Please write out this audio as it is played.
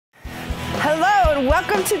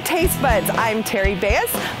welcome to Taste Buds. I'm Teri Bayus.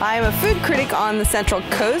 I'm a food critic on the Central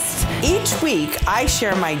Coast. Each week, I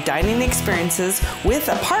share my dining experiences with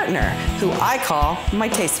a partner who I call my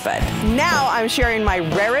taste bud. Now I'm sharing my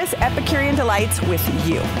rarest Epicurean delights with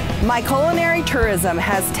you. My culinary tourism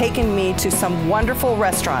has taken me to some wonderful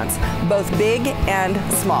restaurants, both big and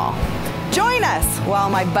small. Join us while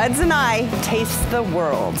my buds and I taste the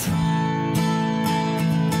world.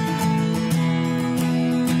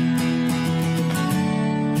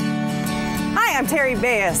 I'm Teri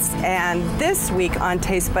Bayus, and this week on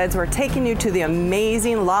Taste Buds, we're taking you to the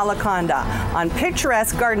amazing LaLocanda on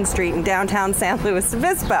picturesque Garden Street in downtown San Luis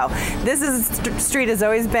Obispo. Street has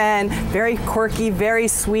always been very quirky, very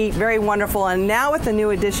sweet, very wonderful, and now with the new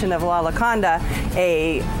addition of LaLocanda,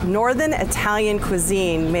 a northern Italian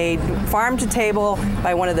cuisine made farm to table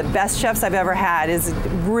by one of the best chefs I've ever had, is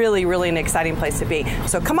really, really an exciting place to be.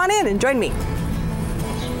 So come on in and join me.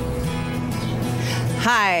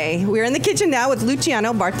 Hi, we're in the kitchen now with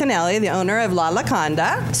Luciano Bartonelli, the owner of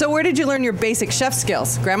LaLocanda. So where did you learn your basic chef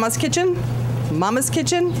skills? Grandma's kitchen? Mama's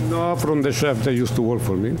kitchen? No, from the chef that used to work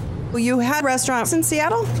for me. You had restaurants in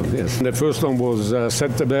Seattle? Yes. The first one was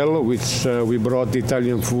Settebello, which we brought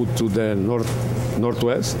Italian food to the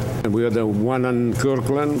northwest. And we had one in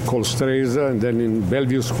Kirkland called Stresa, and then in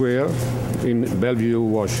Bellevue Square in Bellevue,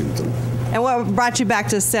 Washington. And what brought you back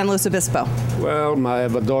to San Luis Obispo? Well, I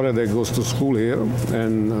have a daughter that goes to school here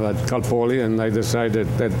and at Cal Poly, and I decided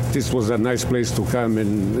that this was a nice place to come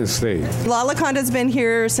and stay. LaLocanda's been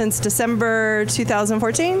here since December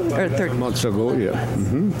 2014? Or 13 months ago, yeah.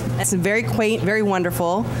 Mm-hmm. It's very quaint, very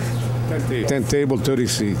wonderful. 10 table, 30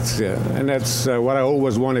 seats, yeah. And that's what I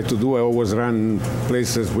always wanted to do. I always ran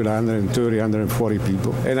places with 130, 140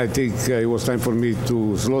 people. And I think it was time for me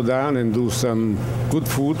to slow down and do some good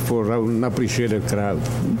food for an appreciated crowd.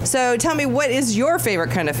 So tell me, what is your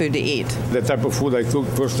favorite kind of food to eat? The type of food I cook,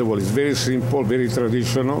 first of all, is very simple, very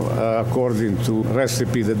traditional, according to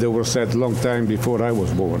recipe that they were set long time before I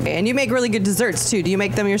was born. And you make really good desserts, too. Do you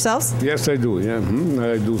make them yourselves? Yes, I do, yeah.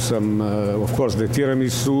 I do some, of course, the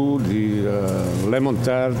tiramisu, the lemon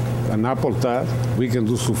tart, an apple tart. We can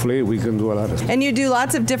do souffle, we can do a lot of stuff. And you do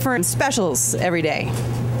lots of different specials every day.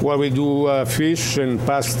 Well, we do fish and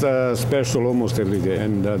pasta special almost every day,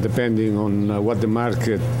 and depending on what the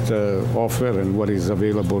market offer and what is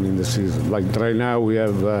available in the season. Like right now, we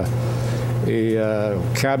have a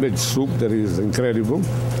cabbage soup that is incredible,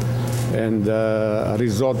 and a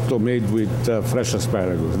risotto made with fresh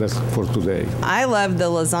asparagus. That's for today. I love the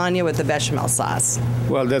lasagna with the bechamel sauce.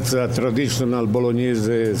 Well, that's a traditional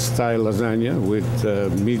Bolognese style lasagna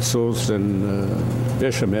with meat sauce and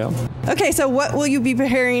bechamel. Okay, so what will you be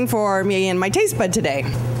preparing for me and my taste bud today?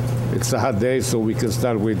 It's a hot day, so we can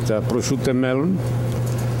start with prosciutto and melon.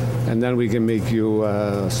 And then we can make you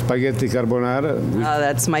spaghetti carbonara. Oh,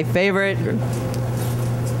 that's my favorite.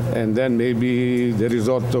 And then maybe the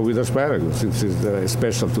risotto with asparagus, since it's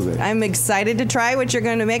special today. I'm excited to try what you're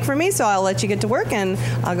going to make for me, so I'll let you get to work and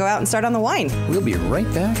I'll go out and start on the wine. We'll be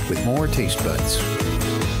right back with more Taste Buds.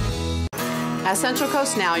 As Central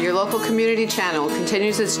Coast Now, your local community channel,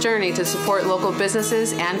 continues its journey to support local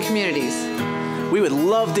businesses and communities. We would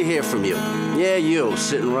love to hear from you. Yeah, you,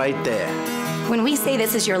 sitting right there. When we say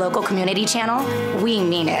this is your local community channel, we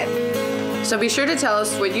mean it. So be sure to tell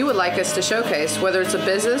us what you would like us to showcase, whether it's a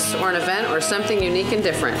business or an event or something unique and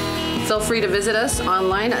different. Feel free to visit us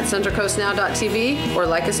online at centralcoastnow.tv or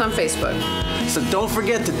like us on Facebook. So don't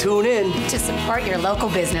forget to tune in to support your local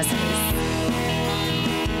businesses.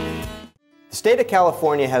 The state of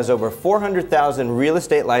California has over 400,000 real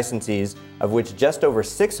estate licensees, of which just over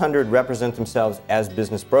 600 represent themselves as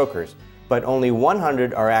business brokers, but only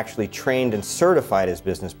 100 are actually trained and certified as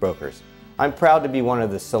business brokers. I'm proud to be one of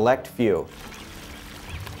the select few.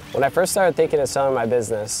 When I first started thinking of selling my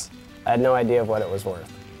business, I had no idea of what it was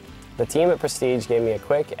worth. The team at Prestige gave me a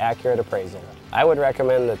quick, accurate appraisal. I would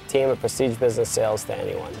recommend the team at Prestige Business Sales to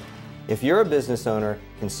anyone. If you're a business owner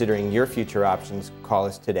considering your future options, call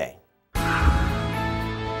us today.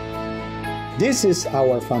 This is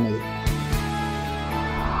our family.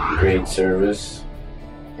 Great service,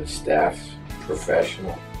 the staff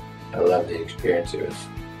professional. I love the experience it was.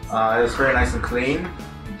 It's very nice and clean.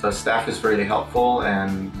 The staff is very helpful,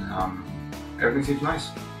 and everything seems nice.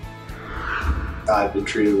 I've been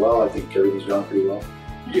treated well. I think everything's gone pretty well.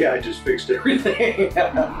 Yeah, I just fixed everything.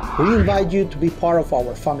 We invite you to be part of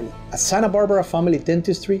our family. At Santa Barbara Family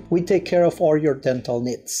Dentistry, we take care of all your dental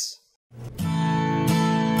needs.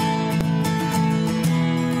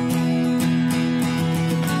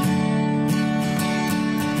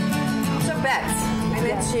 I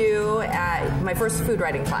met you at my first food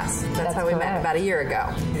writing class. That's how we met about a year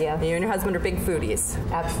ago. Yeah. You and your husband are big foodies.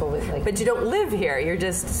 Absolutely. But you don't live here. You're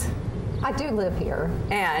just... I do live here.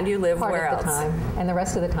 And you live where else? Part of the time. And the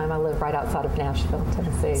rest of the time I live right outside of Nashville,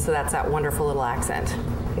 Tennessee. So that's that wonderful little accent.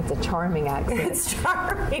 It's a charming accent. It's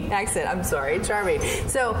charming accent. I'm sorry, charming.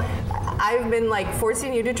 So I've been like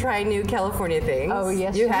forcing you to try new California things. Oh,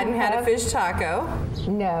 yes. You hadn't had a fish taco.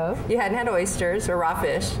 No. You hadn't had oysters or raw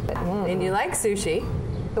fish. And you like sushi.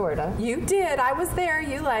 Sorta. You did. I was there.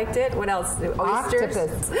 You liked it. What else? Oysters.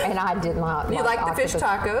 Octopus. And I did not. You like the fish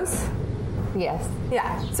tacos? Yes.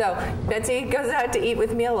 Yeah. So Betsy goes out to eat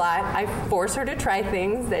with me a lot. I force her to try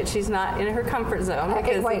things that she's not in her comfort zone.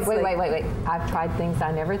 Okay, Because wait. I've tried things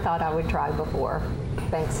I never thought I would try before,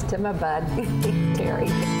 thanks to my bud, Terry.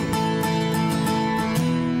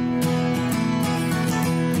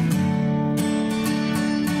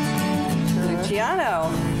 Luciano.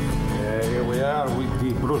 Here we are with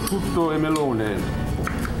the prosciutto e melone.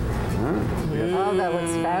 Oh, that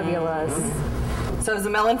looks fabulous. So is the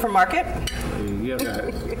melon from market? Yes.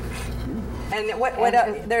 And what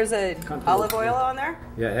there's a olive oil on there?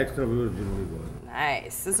 Yeah, extra virgin olive oil.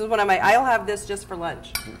 Nice. This is one of my, I'll have this just for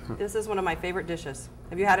lunch. This is one of my favorite dishes.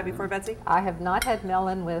 Have you had it before, Betsy? I have not had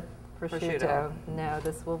melon with prosciutto. No,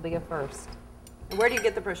 this will be a first. And where do you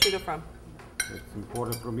get the prosciutto from? It's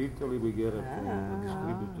imported from Italy. We get it from a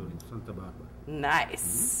distributor in Santa Barbara.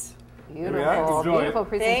 Nice. Beautiful, beautiful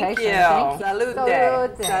presentation. Thank you. Thank you. Salute.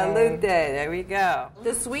 Salute. Salute. There we go.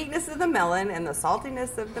 The sweetness of the melon and the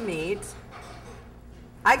saltiness of the meat.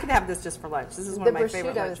 I could have this just for lunch. This is one of my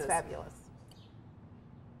favorite lunches. The prosciutto is fabulous.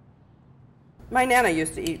 My Nana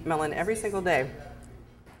used to eat melon every single day.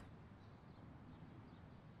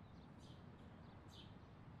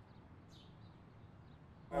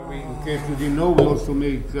 In case you didn't know, we also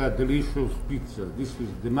make delicious pizza. This is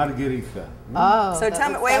the margherita. Oh, so tell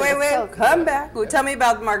me, wait, come back. Tell me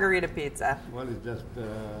about margherita pizza. Well, it's just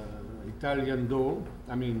Italian dough,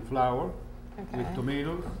 flour, with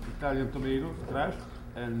tomatoes, Italian tomatoes, crushed,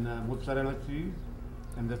 and mozzarella cheese,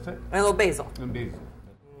 and that's it. And a little basil. And basil.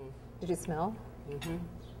 Did you smell? Mm-hmm.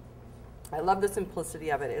 I love the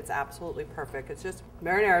simplicity of it. It's absolutely perfect. It's just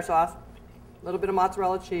marinara sauce, a little bit of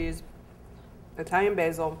mozzarella cheese, Italian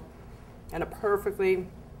basil, and a perfectly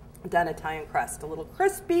done Italian crust. A little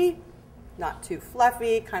crispy, not too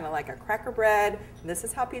fluffy, kind of like a cracker bread. And this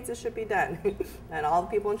is how pizza should be done. And all the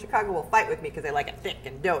people in Chicago will fight with me because they like it thick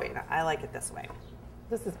and doughy. I like it this way.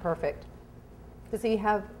 This is perfect. Does he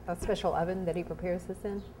have a special oven that he prepares this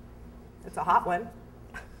in? It's a hot one.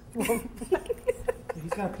 He's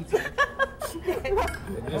got pizza.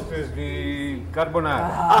 This is the carbonara.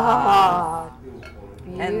 Ah,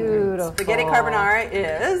 beautiful. And spaghetti carbonara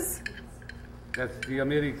is? That's the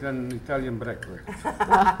American Italian breakfast.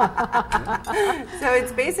 So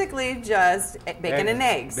it's basically just bacon and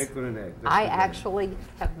eggs. Bacon and eggs. I actually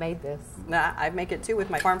have made this. Nah, I make it too with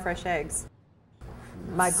my farm fresh eggs.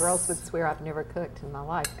 My girls would swear I've never cooked in my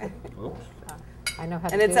life. Oops. I know how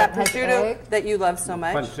to and do it's that it. prosciutto that you love so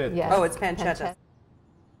much? Pancetta. Yes. Oh, it's pancetta.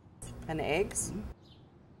 And eggs.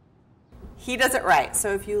 He does it right.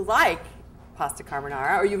 So if you like pasta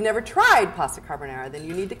carbonara, or you've never tried pasta carbonara, then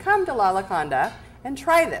you need to come to LaLocanda and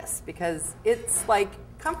try this, because it's like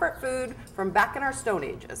comfort food from back in our Stone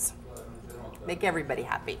Ages. Make everybody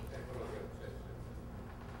happy.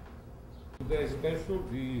 Today's special,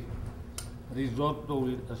 the risotto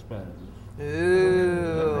with asparagus.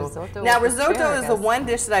 Ooh. Now, risotto is the one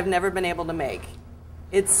dish that I've never been able to make.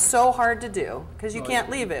 It's so hard to do, because you can't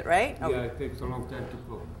leave it, right? Yeah, it takes a long time to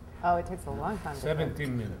cook. Oh, it takes a long time to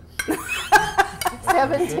 17 minutes.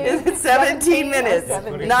 17? 17 minutes.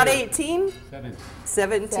 17. Not 18? 17.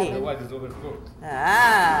 17. Otherwise it's overcooked.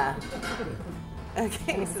 Ah.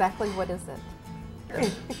 Okay. Exactly what is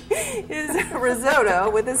it? Is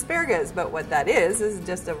risotto with asparagus, but what that is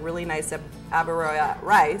just a really nice arborio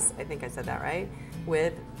rice, I think I said that right,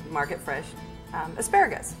 with market fresh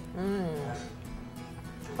asparagus.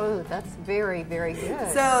 Oh, that's very, very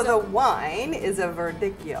good. So the wine is a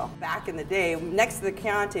Verdicchio. Back in the day, next to the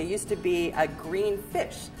Chianti used to be a green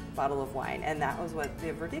fish bottle of wine, and that was what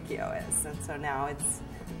the Verdicchio is. And so now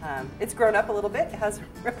it's grown up a little bit. It has a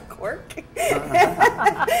rip cork.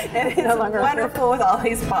 And it's No longer wonderful with all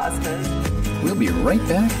these pastas. We'll be right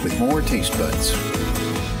back with more Taste Buds.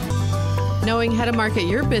 Knowing how to market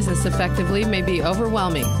your business effectively may be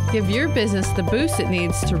overwhelming. Give your business the boost it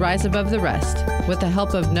needs to rise above the rest. With the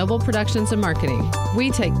help of Noble Productions and Marketing, we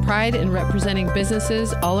take pride in representing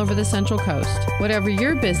businesses all over the Central Coast. Whatever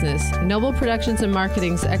your business, Noble Productions and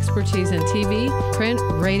Marketing's expertise in TV, print,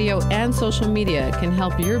 radio, and social media can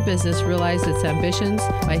help your business realize its ambitions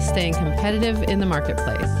by staying competitive in the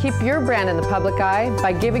marketplace. Keep your brand in the public eye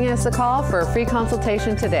by giving us a call for a free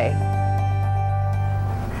consultation today.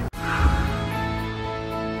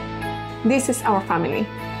 This is our family.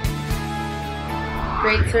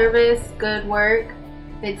 Great service, good work.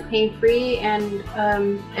 It's pain-free and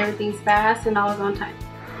everything's fast and always on time.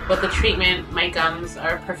 With the treatment, my gums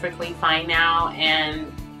are perfectly fine now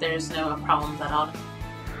and there's no problems at all.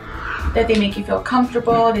 That they make you feel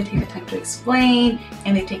comfortable, they take the time to explain,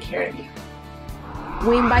 and they take care of you.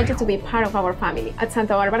 We invite you to be part of our family. At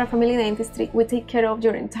Santa Barbara Family Dentistry, we take care of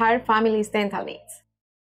your entire family's dental needs.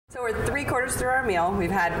 So we're 3/4 through our meal.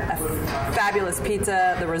 We've had a fabulous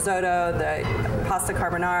pizza, the risotto, the pasta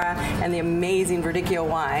carbonara, and the amazing Verdicchio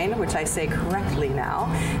wine, which I say correctly now.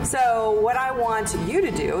 So what I want you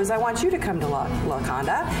to do is I want you to come to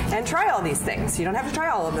LaLocanda and try all these things. You don't have to try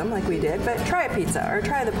all of them like we did, but try a pizza or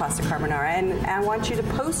try the pasta carbonara. And I want you to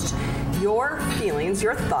post your feelings,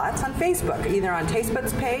 your thoughts on Facebook, either on Taste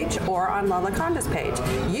Buds page or on LaLocanda's page.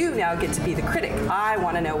 You now get to be the critic. I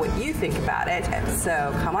want to know what you think about it.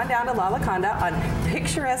 So come on down to LaLocanda on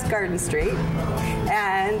picturesque Garden Street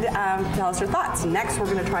and tell us your thoughts. Next, we're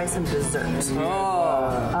going to try some desserts.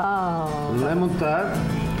 Lemon tart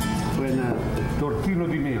with tortino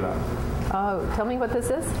di mela. Oh, tell me what this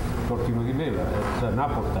is. Tortino di mela. It's an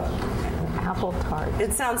apple tart. Apple tart.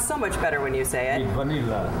 It sounds so much better when you say it. With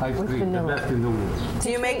vanilla ice cream, vanilla. the best in the world. Do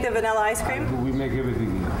you make the vanilla ice cream? We make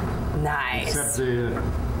everything here. Nice. Except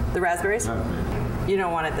the raspberries? You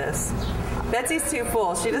don't want it this. Betsy's too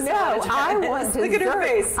full. She doesn't want to try I want dessert. Look at her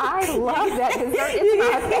face. I love that dessert. It's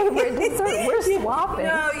my favorite dessert. We're swapping.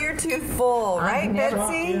 No, you're too full, right,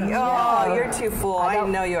 Betsy? Oh, you're too full. I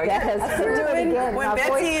know you are. When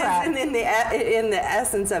Betsy is in the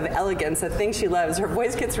essence of elegance, a thing she loves, her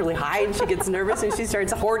voice gets really high and she gets nervous and she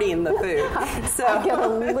starts hoarding the food. So I get a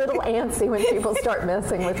little antsy when people start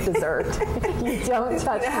messing with dessert. You don't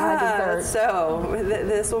touch my dessert. So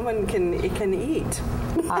this woman can eat.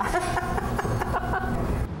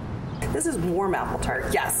 This is warm apple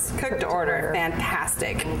tart. Yes, cooked to order.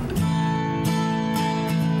 Fantastic.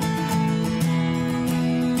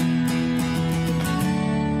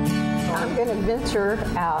 I'm going to venture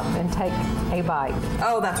out and take a bite.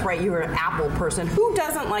 Oh, that's right. You're an apple person. Who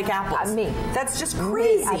doesn't like apples? Me. That's just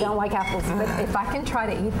crazy. I don't like apples, but if I can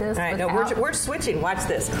try to eat this. All right, no, we're switching. Watch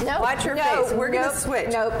this. No, watch your face. We're going to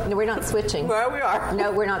switch. No, we're not switching. Well, we are.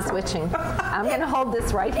 No, we're not switching. I'm going to hold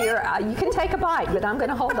this right here. You can take a bite, but I'm going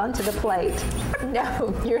to hold onto the plate.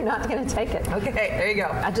 No, you're not going to take it. Okay, there you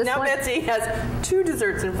go. Now Betsy has 2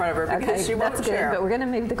 desserts in front of her because she won't share. Good, but we're going to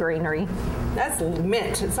move the greenery. That's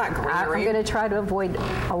mint. It's not greenery. I'm going to try to avoid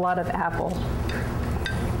a lot of apple.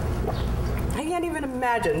 I can't even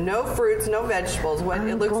imagine. No fruits, no vegetables. What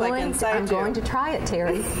it looks like inside I'm going to try it,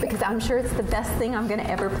 Terry, because I'm sure it's the best thing I'm going to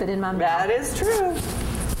ever put in my mouth. That is true.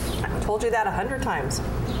 I told you that 100 times.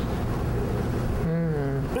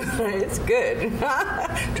 It's good.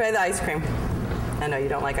 Try the ice cream. I know you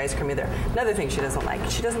don't like ice cream either. Another thing she doesn't like.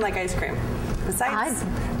 She doesn't like ice cream. Besides,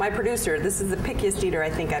 my producer, this is the pickiest eater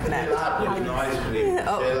I think I've met. Gelato, no ice cream.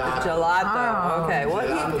 Gelato.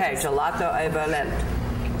 Okay, gelato e volente.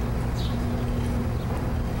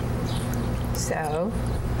 So,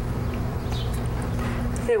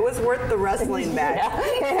 it was worth the wrestling match.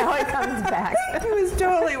 Yeah, now it comes back. It was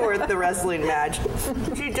totally worth the wrestling match.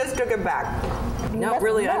 She just took it back. No,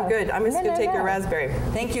 really, I'm good. I'm just going to take your raspberry.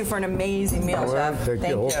 Thank you for an amazing meal, Chef. Thank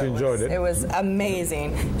you. Hope you enjoyed it. It was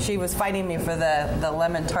amazing. She was fighting me for the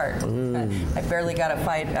lemon tart. I barely got a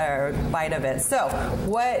bite of it. So,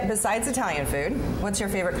 what besides Italian food, what's your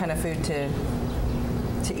favorite kind of food to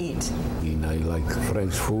eat? I like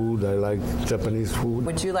French food. I like Japanese food.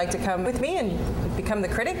 Would you like to come with me and become the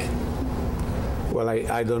critic? Well,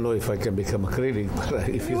 I don't know if I can become a critic, but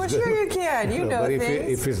if well, it's sure good, you can. You know but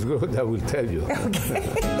things. If it's good, I will tell you. Okay.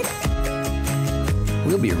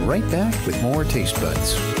 We'll be right back with more Taste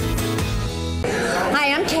Buds.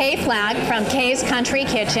 Hi, I'm Kay Flagg from Kay's Country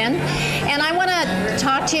Kitchen, and I want to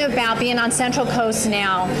talk to you about being on Central Coast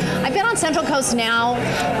Now. I've been on Central Coast Now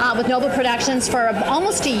with Noble Productions for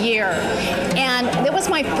almost a year, and it was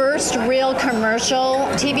my first real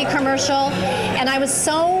TV commercial, and I was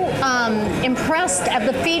so impressed at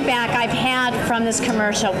the feedback I've had from this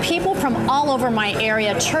commercial. People from all over my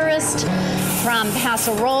area, tourists, from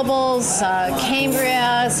Paso Robles,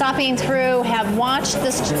 Cambria, stopping through, have watched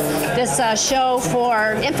this show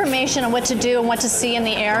for information on what to do and what to see in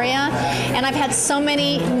the area. And I've had so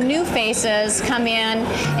many new faces come in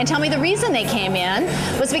and tell me the reason they came in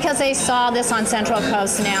was because they saw this on Central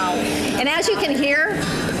Coast Now. And as you can hear,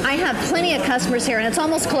 I have plenty of customers here, and it's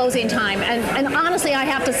almost closing time. And honestly, I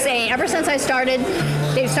have to say, ever since I started,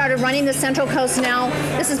 they've started running the Central Coast Now.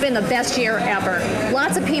 This has been the best year ever.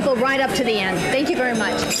 Lots of people right up to the end. Thank you very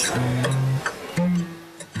much.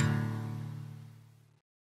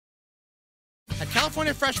 At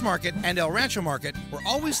California Fresh Market and El Rancho Market, we're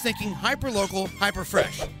always thinking hyper-local,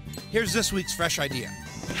 hyper-fresh. Here's this week's fresh idea.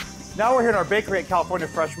 Now we're here in our bakery at California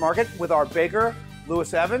Fresh Market with our baker,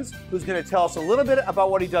 Lewis Evans, who's going to tell us a little bit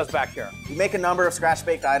about what he does back here. We make a number of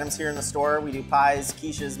scratch-baked items here in the store. We do pies,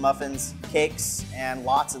 quiches, muffins, cakes, and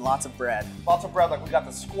lots of bread. Lots of bread, like we got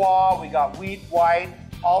the squaw, we got wheat, white,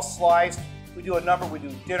 all sliced. We do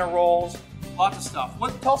dinner rolls, lots of stuff.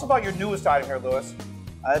 Tell us about your newest item here, Lewis.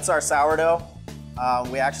 It's our sourdough.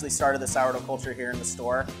 We actually started the sourdough culture here in the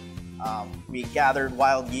store. We gathered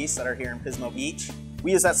wild yeast that are here in Pismo Beach.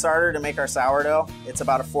 We use that starter to make our sourdough. It's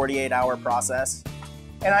about a 48-hour process.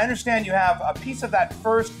 And I understand you have a piece of that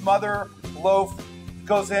first mother loaf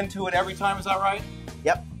goes into it every time, is that right?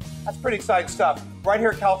 Yep. That's pretty exciting stuff. Right here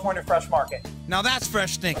at California Fresh Market. Now that's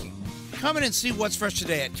fresh thinking. Come in and see what's fresh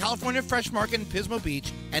today at California Fresh Market in Pismo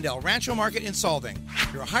Beach and El Rancho Market in Solvang,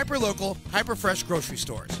 your hyper-local, hyper-fresh grocery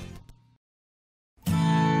stores.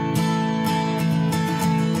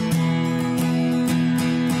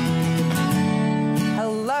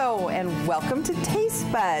 Hello and welcome to Taste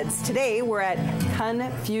Buds. Today we're at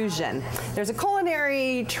Kunfushion. There's a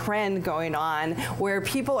culinary trend going on where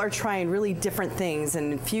people are trying really different things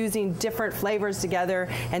and infusing different flavors together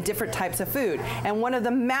and different types of food. And one of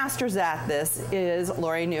the masters at this is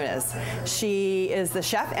Lori Nunes. She is the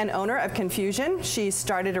chef and owner of Kunfushion. She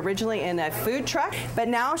started originally in a food truck, but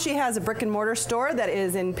now she has a brick and mortar store that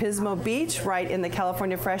is in Pismo Beach, right in the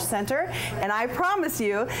California Fresh Center. And I promise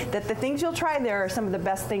you that the things you'll try there are some of the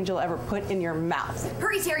best things you'll ever put in your mouth.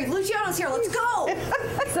 Hurry, Terry, Luciano's here, let's go!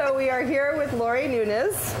 So we are here with Lori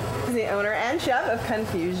Nunes, the owner and chef of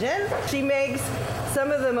Kunfushion. She makes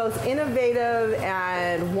some of the most innovative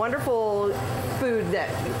and wonderful food that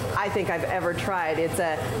I think I've ever tried. It's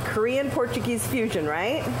a Korean-Portuguese fusion,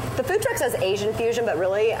 right? The food truck says Asian fusion, but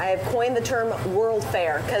really I've coined the term World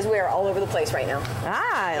Fair because we are all over the place right now.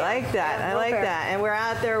 Ah, I like that. Yeah, I like that. And we're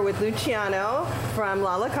out there with Luciano from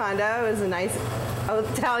LaLocanda, who's a nice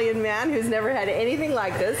Italian man who's never had anything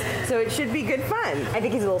like this, so it should be good fun. I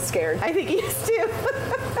think he's a little scared. I think he is too.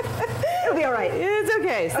 It'll be all right. It's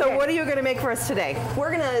okay. So what are you going to make for us today?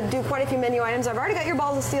 We're going to do quite a few menu items. I've already got your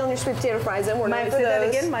balls of steel and your sweet potato fries in. We're going to say that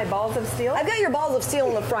again, my balls of steel? I've got your balls of steel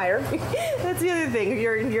in the fryer. That's the other thing,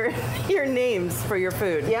 your names for your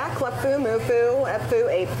food. Yeah, Klepfu, Mufu,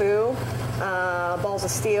 Epfu, Apefu. Balls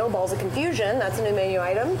of steel, balls of confusion. That's a new menu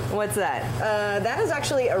item. What's that? That is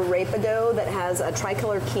actually a rape-a-dough that has a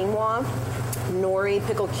tricolor quinoa, nori,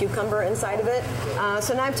 pickled cucumber inside of it.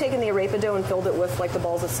 So now I've taken the arepa dough and filled it with, like the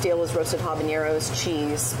balls of steel, is roasted habaneros,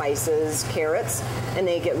 cheese, spices, carrots, and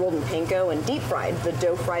they get rolled in panko and deep fried. The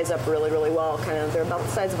dough fries up really, really well. They're about the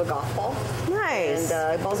size of a golf ball. Nice.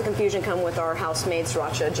 And balls of confusion come with our house-made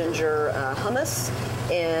sriracha ginger hummus,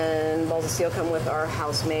 and balls of steel come with our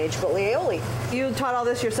house-made chipotle aioli. You taught all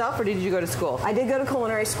this yourself, or did you go to school? I did go to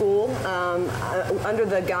culinary school under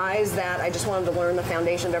the guise that I just wanted to learn the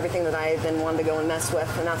foundation of everything that I then wanted to go and mess with,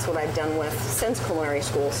 and that's what I've done with since culinary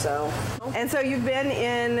school. So. And so you've been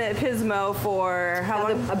in Pismo for how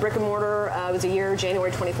long? A brick and mortar was a year,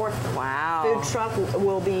 January 24th. Wow. Food truck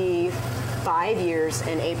will be 5 years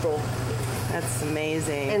in April. That's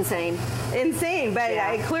amazing. Insane. Insane,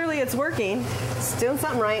 but clearly it's working. It's doing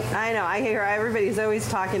something right. I know. I hear everybody's always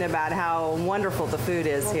talking about how wonderful the food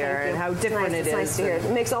is here and how different it is. It's nice to hear.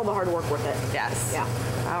 It makes all the hard work worth it. Yes. Yeah.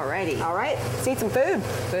 Alrighty. All right. Let's eat some food.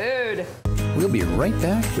 Food. We'll be right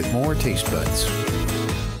back with more Taste Buds.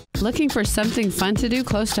 Looking for something fun to do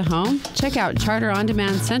close to home? Check out Charter On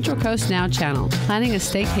Demand's Central Coast Now channel. Planning a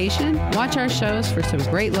staycation? Watch our shows for some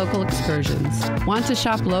great local excursions. Want to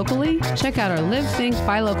shop locally? Check out our Live, Think,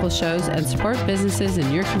 Buy Local shows and support businesses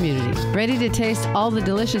in your community. Ready to taste all the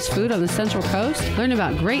delicious food on the Central Coast? Learn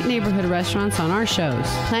about great neighborhood restaurants on our shows.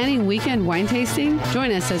 Planning weekend wine tasting?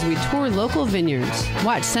 Join us as we tour local vineyards.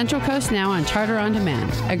 Watch Central Coast Now on Charter On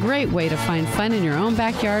Demand. A great way to find fun in your own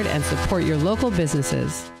backyard and support your local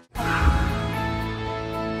businesses.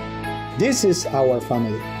 This is our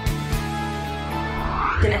family.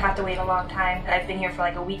 Didn't have to wait a long time. I've been here for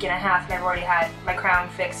like a week and a half and I've already had my crown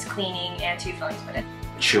fixed, cleaning, and 2 fillings put in.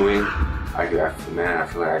 Chewing, I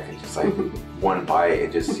feel like I can just like one bite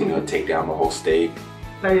and just take down the whole steak.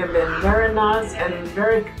 They have been very nice and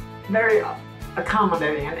very, very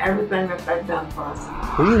accommodating in everything that they've done for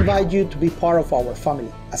us. We invite you to be part of our family.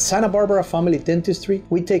 At Santa Barbara Family Dentistry,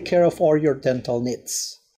 we take care of all your dental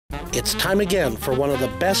needs. It's time again for one of the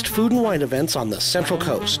best food and wine events on the Central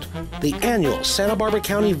Coast. The annual Santa Barbara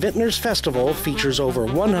County Vintners Festival features over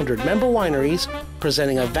 100 member wineries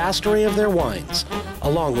presenting a vast array of their wines,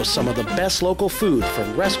 along with some of the best local food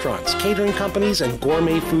from restaurants, catering companies, and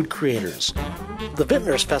gourmet food creators. The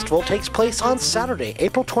Vintners Festival takes place on Saturday,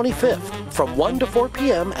 April 25th from 1 to 4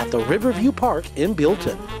 p.m. at the Riverview Park in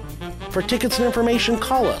Buellton. For tickets and information,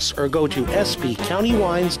 call us or go to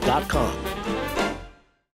sbcountywines.com.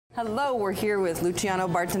 Hello, we're here with Luciano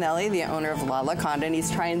Bartonelli, the owner of LaLocanda, and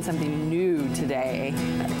he's trying something new today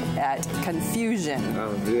at Kunfushion.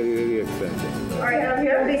 I'm very, very excited. All right, I'm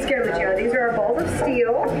here. Don't be scared, Luciano. These are our balls of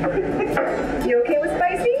steel. You okay with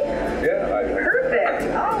spicy? Yeah, I like it. Perfect.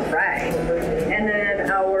 All right. And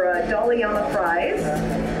then our Daliana fries.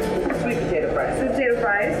 Sweet potato fries. Sweet potato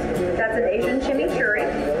fries. That's an Asian chimichurri,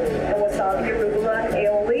 a wasabi arugula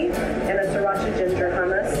aioli, and a sriracha ginger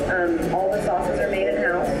hummus. All the sauces are made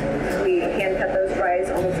in-house. We hand cut those fries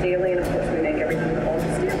almost daily, and of course we make everything with balls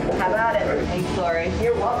of steel. How about it? Thanks, Lori.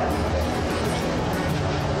 You're welcome.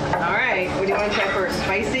 All right, what do you want to try first,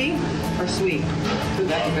 spicy or sweet? Ooh,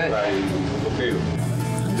 that's good.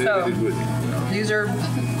 So, these are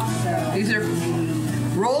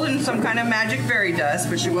rolled in some kind of magic fairy dust,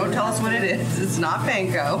 but she won't tell us what it is. It's not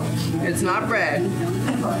panko, it's not bread,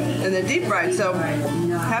 and they're deep fried. So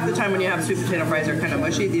half the time when you have sweet potato fries, they're kind of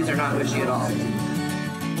mushy. These are not mushy at all.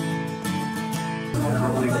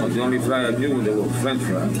 The only fry I knew was French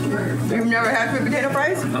fries. You've never had sweet potato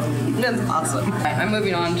fries? No. That's awesome. I'm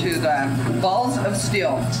moving on to the balls of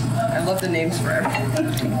steel. I love the names for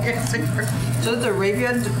everything. So it's a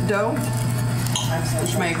ravioli dough,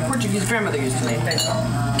 which my Portuguese grandmother used to make.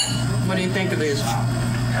 What do you think of these?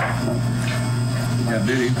 Yeah,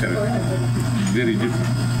 very interesting. Very different.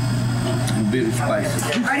 Very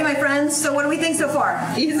spicy. Alrighty, my friends. So what do we think so far?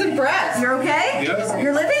 He's impressed. You're okay? Yes.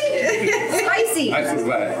 You're living? Spicy. I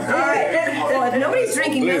survived. All right. Well, if nobody's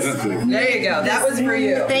drinking this. There you go. That was for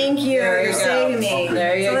you. Thank you. There you You're go. saving me.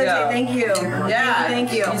 There you go. Thank you. Yeah.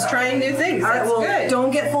 Thank you. He's trying new things. All right. That's Well, good. don't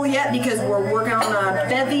get full yet because we're working on a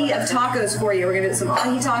bevy of tacos for you. We're gonna do some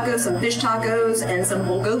ahi tacos, some fish tacos, and some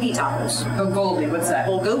bulgogi tacos. Bulgogi. What's that?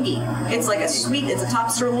 Bulgogi. It's like it's a top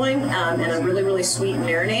sirloin and a really, really sweet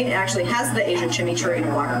marinade. It actually has the Asian chimichurri and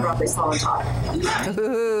black broccoli slaw on top.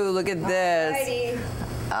 Ooh, look at this.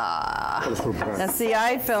 Now see,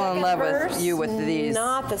 I fell in love with you with these.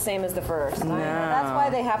 Not the same as the first. No. That's why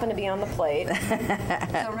they happen to be on the plate.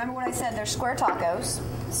 So remember what I said, they're square tacos.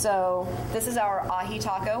 So this is our ahi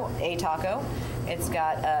taco, a taco. It's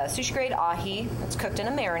got sushi grade ahi. It's cooked in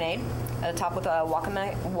a marinade. At the top with a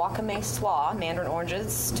wakame slaw, mandarin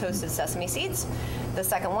oranges, toasted sesame seeds. The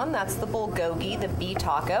second one, that's the bulgogi, the B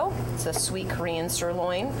taco. It's a sweet Korean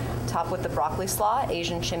sirloin, topped with the broccoli slaw,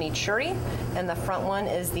 Asian chimichurri. And the front one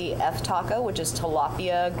is the F taco, which is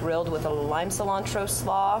tilapia grilled with a lime cilantro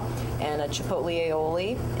slaw and a chipotle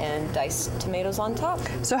aioli and diced tomatoes on top.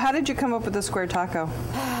 So how did you come up with the square taco?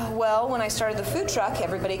 Well, when I started the food truck,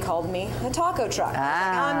 everybody called me a taco truck.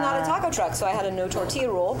 I'm not a taco truck, so I had a no tortilla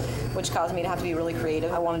rule, which caused me to have to be really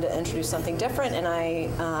creative. I wanted to introduce something different, and I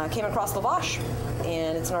came across lavash.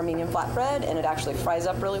 And it's an Armenian flatbread, and it actually fries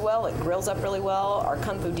up really well. It grills up really well. Our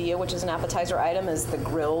kunfushion, which is an appetizer item, is the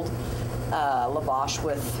grilled lavash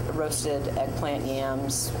with roasted eggplant,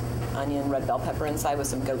 yams, onion, red bell pepper inside with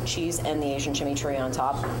some goat cheese, and the Asian chimichurri on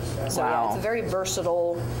top. So yeah, it's a very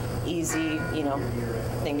versatile, easy,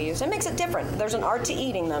 thing to use. It makes it different. There's an art to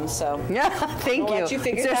eating them, so yeah. Thank you.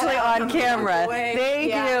 Especially on camera.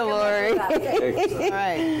 Thank you, Lori. All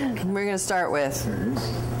right, we're gonna start with.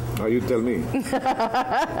 Oh, you tell me.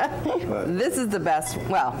 This is the best.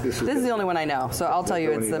 Well, this is the only one I know, so I'll tell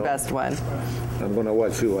you it's the best one. I'm gonna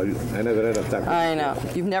watch you. I never had a taco. I know.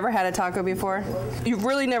 You've never had a taco before? You've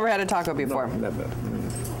really never had a taco before? No, never.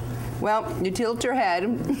 Well, you tilt your head.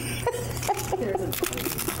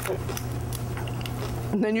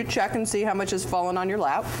 And then you check and see how much has fallen on your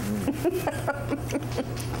lap.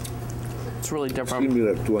 It's really different.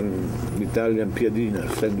 Similar to an Italian piadina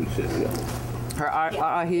sandwiches, yeah. Her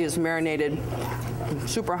ahi is marinated,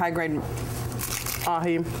 super high grade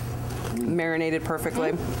ahi, marinated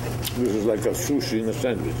perfectly. This is like a sushi in a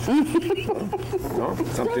sandwich. No?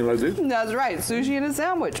 Something like this? That's right, sushi in a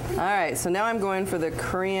sandwich. All right, so now I'm going for the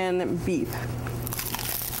Korean beef.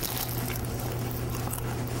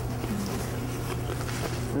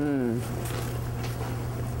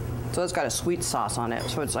 So it's got a sweet sauce on it.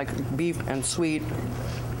 So it's like beef and sweet.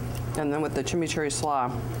 And then with the chimichurri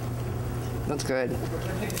slaw. That's good.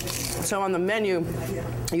 So on the menu,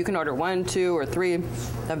 you can order 1, 2, or 3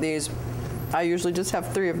 of these. I usually just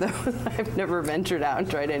have 3 of those. I've never ventured out and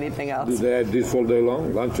tried anything else. Do they have this all day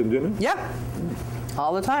long, lunch and dinner? Yeah,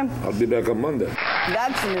 all the time. I'll be back on Monday.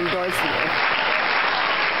 That's an endorsement.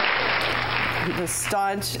 The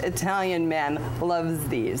staunch Italian man loves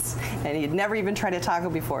these, and he'd never even tried a taco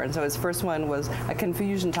before, and so his first one was a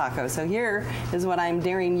Kunfushion taco. So here is what I'm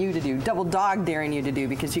daring you to do, double dog daring you to do,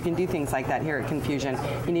 because you can do things like that here at Kunfushion.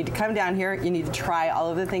 You need to come down here, you need to try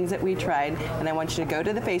all of the things that we tried, and I want you to go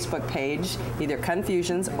to the Facebook page, either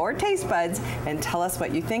Kunfussion's or Taste Buds, and tell us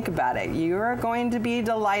what you think about it. You are going to be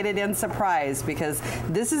delighted and surprised, because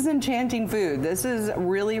this is enchanting food. This is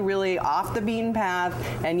really, really off the beaten path,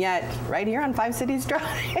 and yet right here on 5 Cities Drive.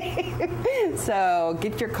 So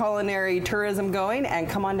get your culinary tourism going and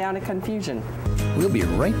come on down to Kunfushion. We'll be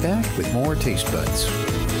right back with more Taste Buds.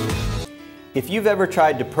 If you've ever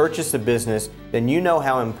tried to purchase a business, then you know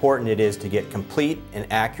how important it is to get complete and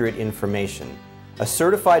accurate information. A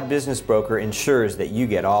certified business broker ensures that you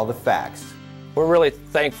get all the facts. We're really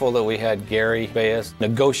thankful that we had Gary Bayus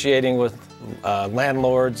negotiating with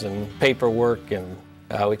landlords and paperwork, and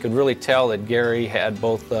we could really tell that Gary had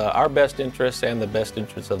both our best interests and the best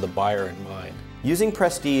interests of the buyer in mind. Using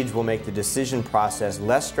Prestige will make the decision process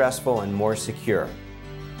less stressful and more secure.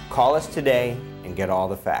 Call us today and get all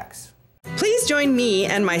the facts. Please join me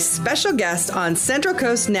and my special guest on Central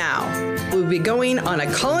Coast Now. We'll be going on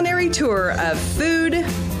a culinary tour of food,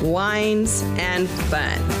 wines, and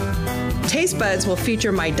fun. Taste Buds will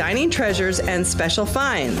feature my dining treasures and special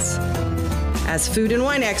finds, as food and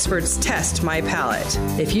wine experts test my palate.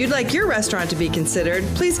 If you'd like your restaurant to be considered,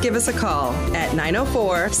 please give us a call at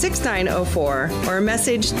 904-6904 or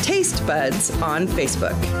message Taste Buds on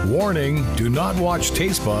Facebook. Warning, do not watch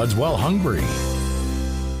Taste Buds while hungry.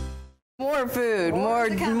 More food, more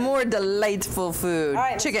delightful food. All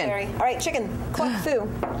right, chicken. All right, chicken. Kung fu.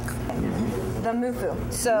 The mufu.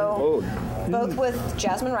 So both with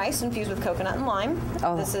jasmine rice infused with coconut and lime.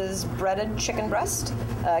 This is breaded chicken breast,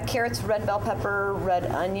 carrots, red bell pepper, red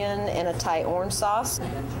onion, and a Thai orange sauce.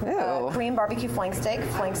 Korean barbecue flank steak.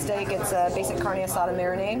 Flank steak, it's a basic carne asada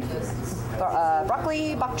marinade.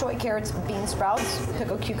 Broccoli, bok choy, carrots, bean sprouts,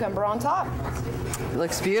 pickled cucumber on top.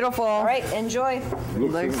 Looks beautiful. All right, enjoy.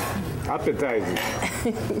 Looks appetizing.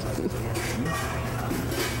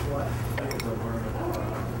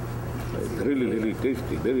 Really, really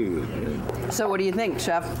tasty, very good. So what do you think,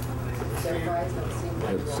 Chef?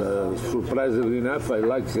 It's surprisingly enough, I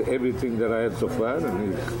like everything that I had so far,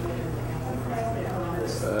 and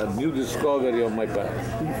it's a new discovery on my part.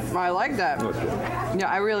 I like that. Okay. Yeah,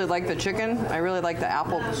 I really like the chicken. I really like the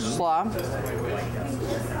apple slaw.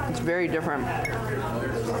 It's very different.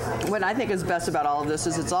 What I think is best about all of this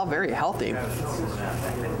is it's all very healthy.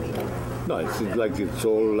 No, it seems like it's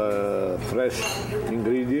all fresh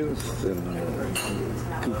ingredients, and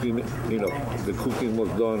cooking, the cooking was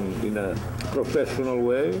done in a professional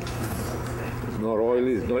way. It's not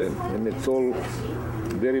oily, and it's all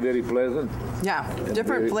very, very pleasant. Yeah,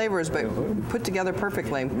 different flavors, but put together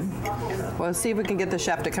perfectly. Well, let's see if we can get the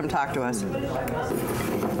chef to come talk to us.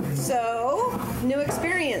 So, new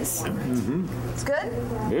experience. It's good?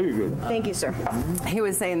 Very good. Thank you, sir. He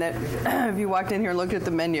was saying that if you walked in here and looked at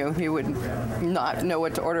the menu, he would not know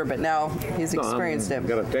what to order, but now he's experienced it. I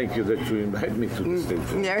gotta thank you that you invited me to the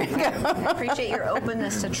station. There you go. I appreciate your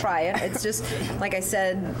openness to try it. It's just, like I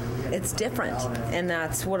said, it's different, and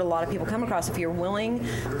that's what a lot of people come across. If you're willing,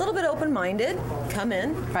 a little bit open-minded, come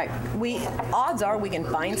in. Right. Odds are we can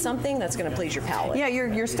find something that's going to please your palate. Yeah,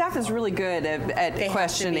 your staff is really good at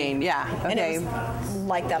questioning. Yeah. Okay. And it was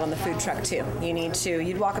like that on the food truck too.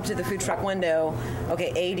 You'd walk up to the food truck window.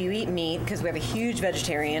 Okay, A, do you eat meat? Because we have a huge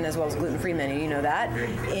vegetarian as well as gluten-free menu. You know that.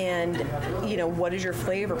 And what is your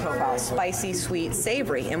flavor profile? Spicy, sweet,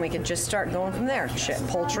 savory, and we could just start going from there.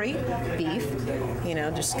 Poultry, beef.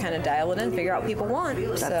 Just kind of dial it in, figure out what people want.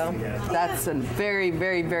 That's a very,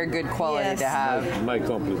 very, very good quality to have. My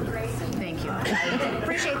compliment. Thank you. I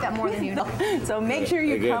appreciate that more than you know. So make sure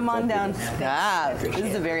you come on down. This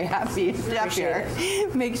is a very happy chef here.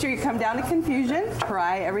 Make sure you come down to Kunfushion,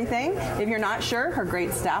 try everything. If you're not sure, her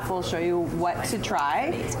great staff will show you what to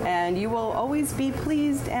try, and you will always be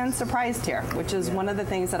pleased and surprised here, which is one of the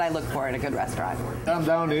things that I look for in a good restaurant. Come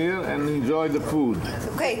down here and enjoy the food.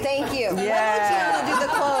 Okay, thank you. Yeah. Do the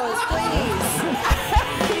close, please.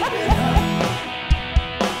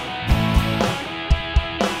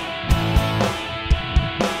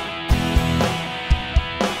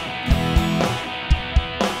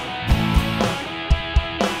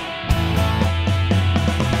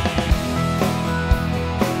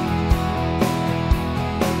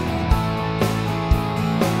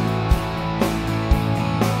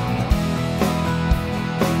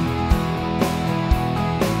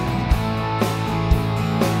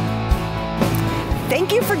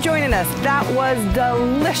 Thank you for joining us. That was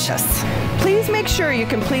delicious. Please make sure you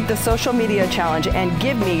complete the social media challenge and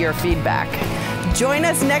give me your feedback. Join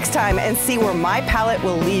us next time and see where my palate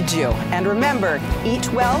will lead you. And remember, eat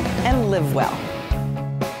well and live well.